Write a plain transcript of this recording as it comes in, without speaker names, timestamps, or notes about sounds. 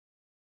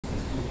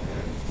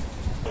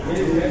We've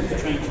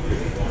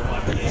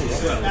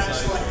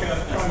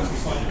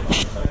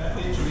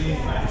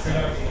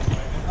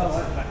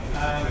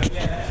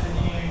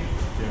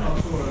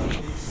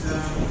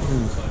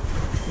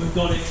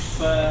got it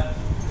for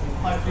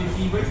hopefully a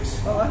few weeks.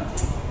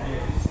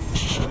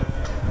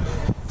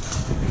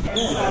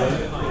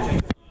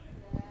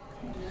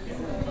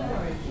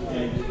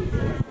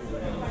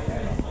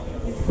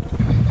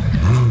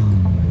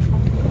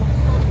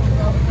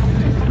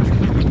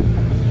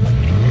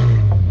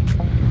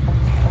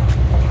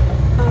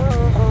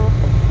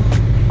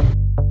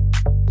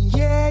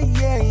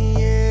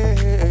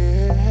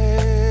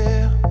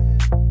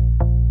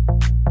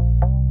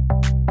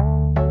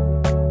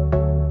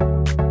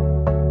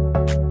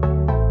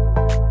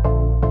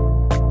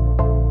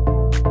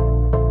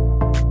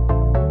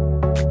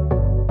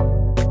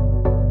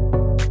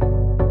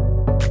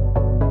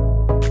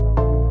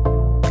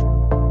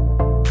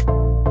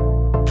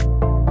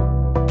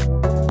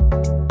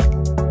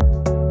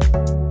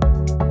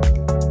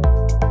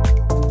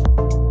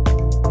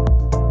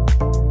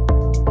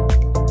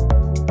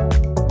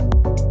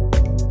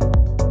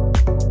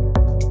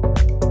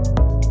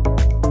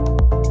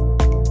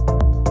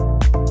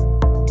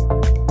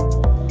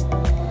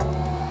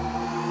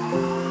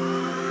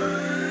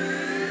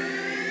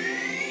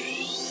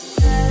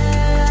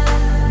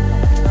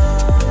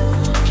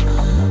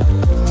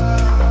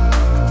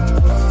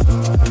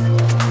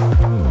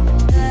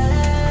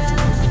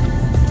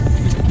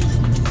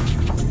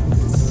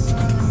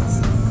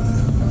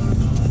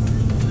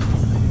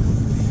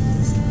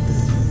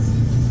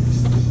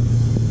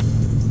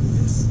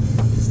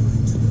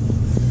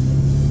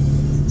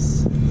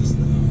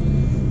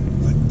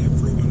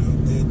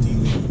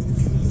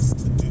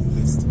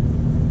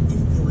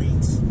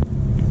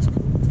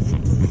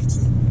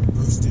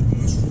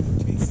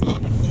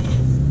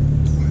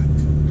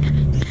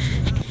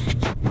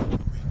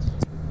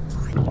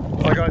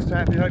 Hi guys,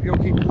 Tappy, hope you're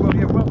keeping well.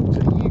 Yeah, welcome to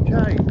the UK.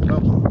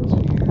 Welcome to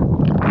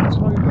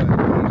October in the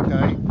UK.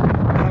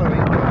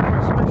 Halloween,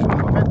 very special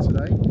event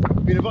today.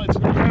 Been invited to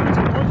the McLaren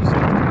Technology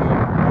Centre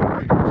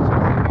which is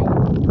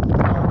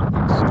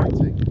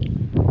exciting.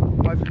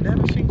 I've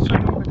never seen so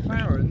many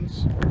McLarens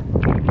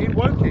in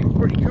Woking.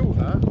 Pretty cool,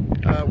 huh?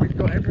 We've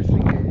got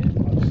everything here.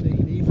 I've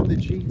seen even the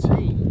GT,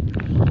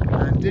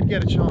 and did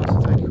get a chance to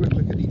take a quick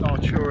look at the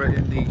Artura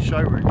in the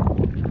showroom.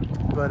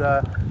 But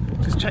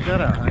just check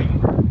that out, hey?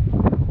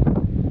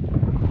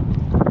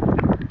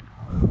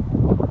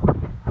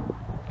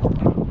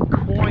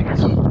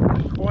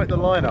 Quite the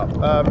lineup.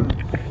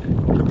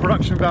 The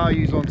production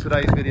values on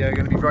today's video are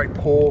going to be very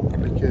poor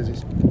because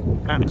it's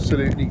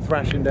absolutely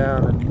thrashing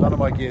down and none of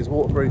my gear is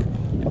waterproof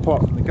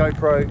apart from the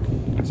GoPro,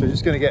 so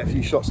just going to get a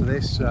few shots of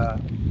this.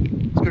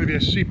 It's going to be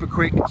a super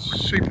quick,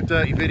 super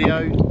dirty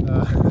video.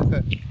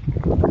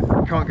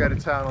 Can't go to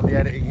town on the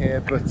editing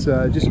here, but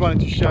just wanted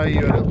to show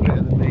you a little bit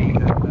of the meat,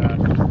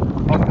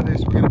 and after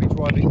this we're going to be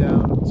driving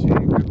down to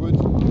Goodwood.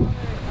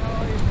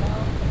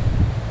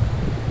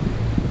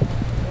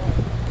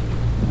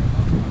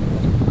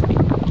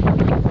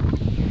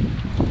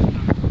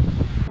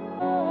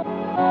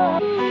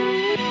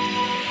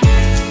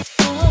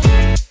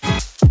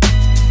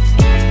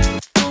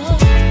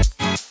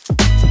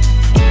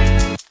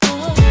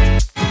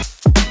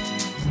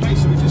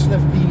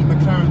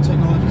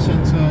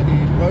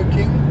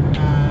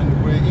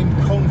 And we're in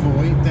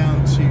convoy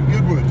down to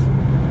Goodwood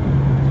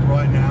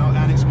right now,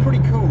 and it's pretty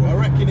cool. I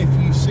reckon if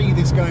you see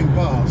this going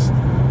past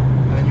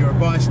and you're a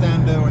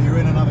bystander or you're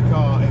in another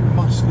car, it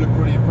must look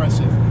pretty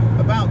impressive.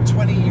 About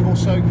 20 or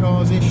so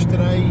cars ish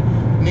today,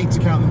 need to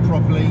count them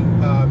properly.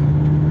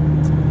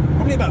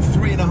 Probably about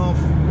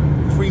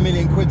 3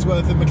 million quid's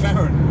worth of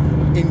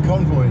McLaren in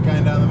convoy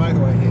going down the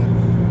motorway here.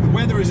 The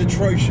weather is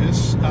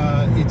atrocious.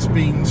 It's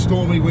been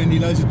stormy, windy,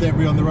 loads of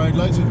debris on the road,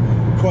 loads of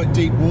quite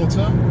deep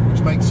water,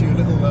 which makes you a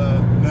little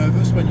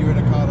nervous when you're in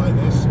a car like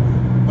this,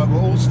 but we're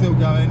all still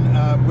going.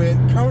 We're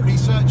currently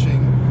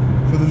searching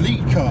for the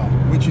lead car,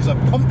 which is a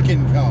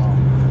pumpkin car.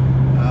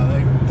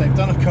 They've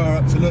done a car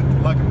up to look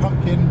like a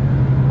pumpkin,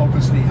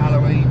 obviously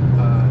Halloween.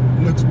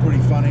 Looks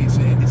pretty funny.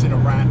 It's in a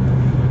ramp,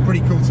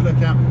 pretty cool to look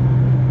at.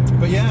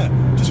 But yeah,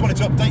 just wanted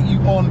to update you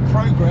on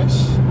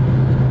progress,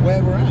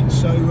 where we're at,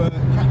 so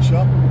catch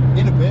up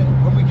in a bit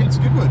when we get to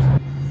Goodwood.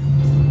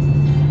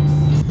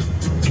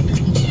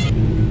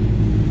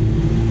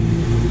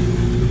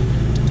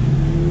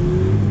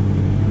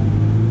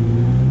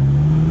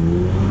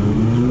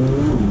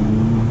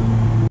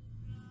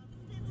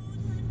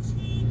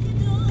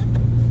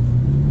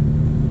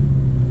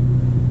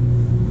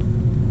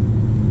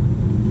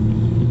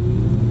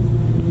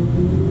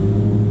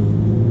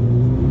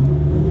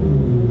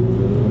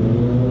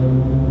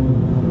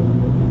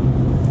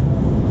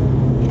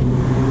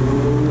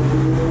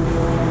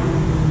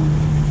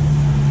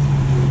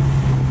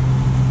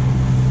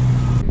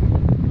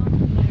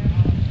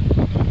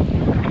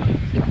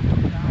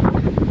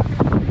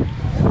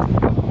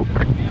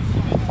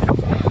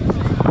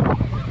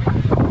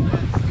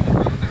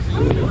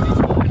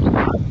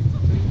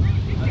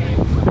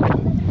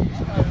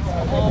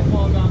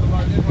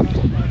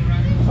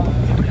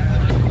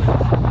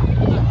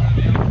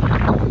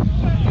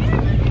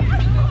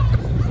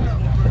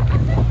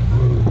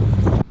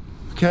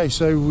 Okay,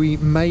 so we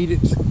made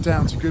it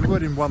down to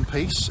Goodwood in one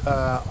piece.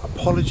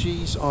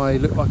 Apologies, I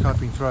look like I've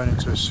been thrown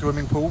into a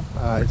swimming pool.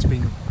 It's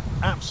been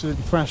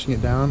absolutely thrashing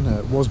it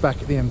down. Was back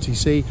at the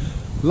MTC.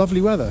 Lovely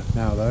weather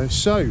now though.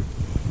 So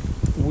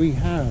we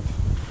have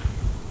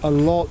a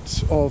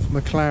lot of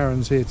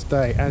McLarens here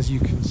today, as you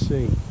can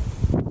see,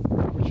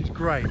 which is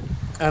great.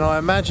 And I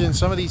imagine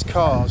some of these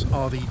cars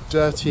are the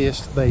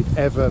dirtiest they've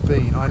ever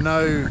been. I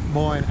know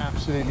mine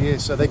absolutely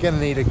is, so they're going to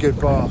need a good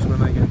bath when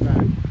they get back.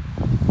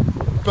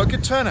 But a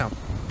good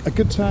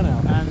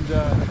turnout and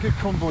a good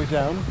convoy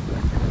down.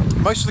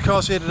 Most of the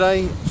cars here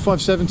today,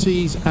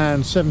 570s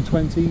and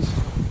 720s.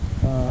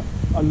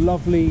 A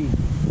lovely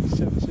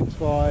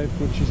 765,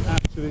 which is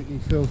absolutely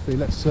filthy.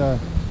 Let's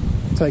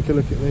take a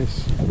look at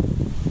this.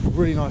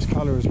 Really nice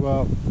colour as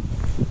well.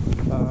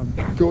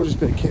 Gorgeous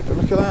bit of kit, but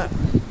look at that.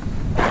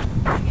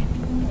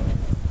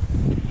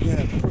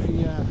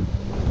 Yeah,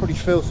 pretty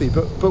filthy,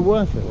 but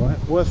worth it, right?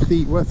 Worth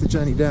the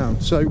journey down.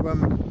 So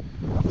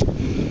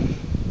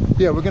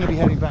yeah, we're going to be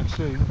heading back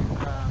soon.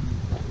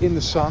 In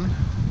the sun.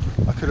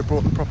 I could have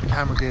brought the proper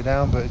camera gear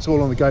down, but it's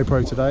all on the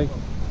GoPro today.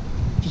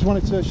 Just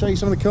wanted to show you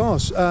some of the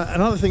cars.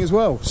 Another thing as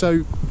well,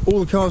 so all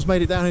the cars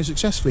made it down here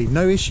successfully.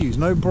 No issues,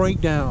 no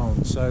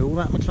breakdowns. So all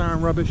that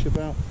McLaren rubbish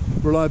about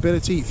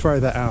reliability, throw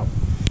that out.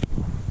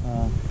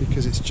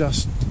 Because it's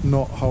just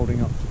not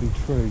holding up to be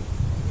true.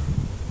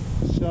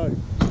 So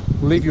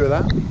we'll leave you with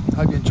that.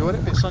 Hope you enjoyed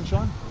it. A bit of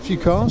sunshine, a few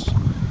cars.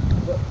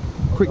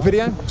 Quick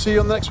video. See you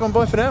on the next one.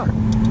 Bye for now.